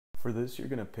For this, you're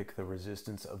gonna pick the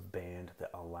resistance of band that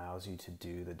allows you to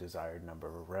do the desired number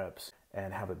of reps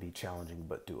and have it be challenging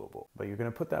but doable. But you're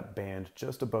gonna put that band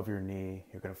just above your knee.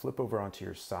 You're gonna flip over onto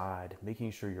your side,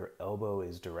 making sure your elbow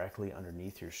is directly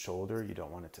underneath your shoulder. You don't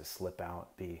want it to slip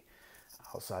out, be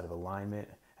outside of alignment.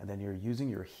 And then you're using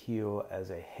your heel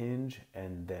as a hinge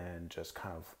and then just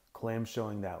kind of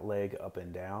clamshelling that leg up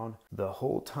and down. The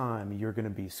whole time you're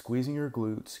gonna be squeezing your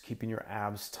glutes, keeping your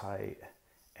abs tight,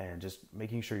 and just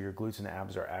making sure your glutes and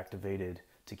abs are activated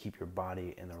to keep your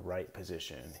body in the right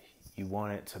position. You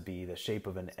want it to be the shape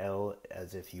of an L,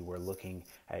 as if you were looking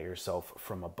at yourself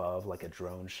from above, like a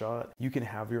drone shot. You can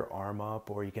have your arm up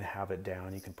or you can have it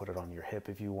down. You can put it on your hip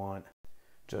if you want.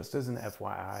 Just as an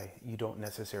FYI, you don't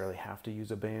necessarily have to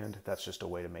use a band. That's just a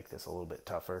way to make this a little bit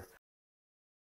tougher.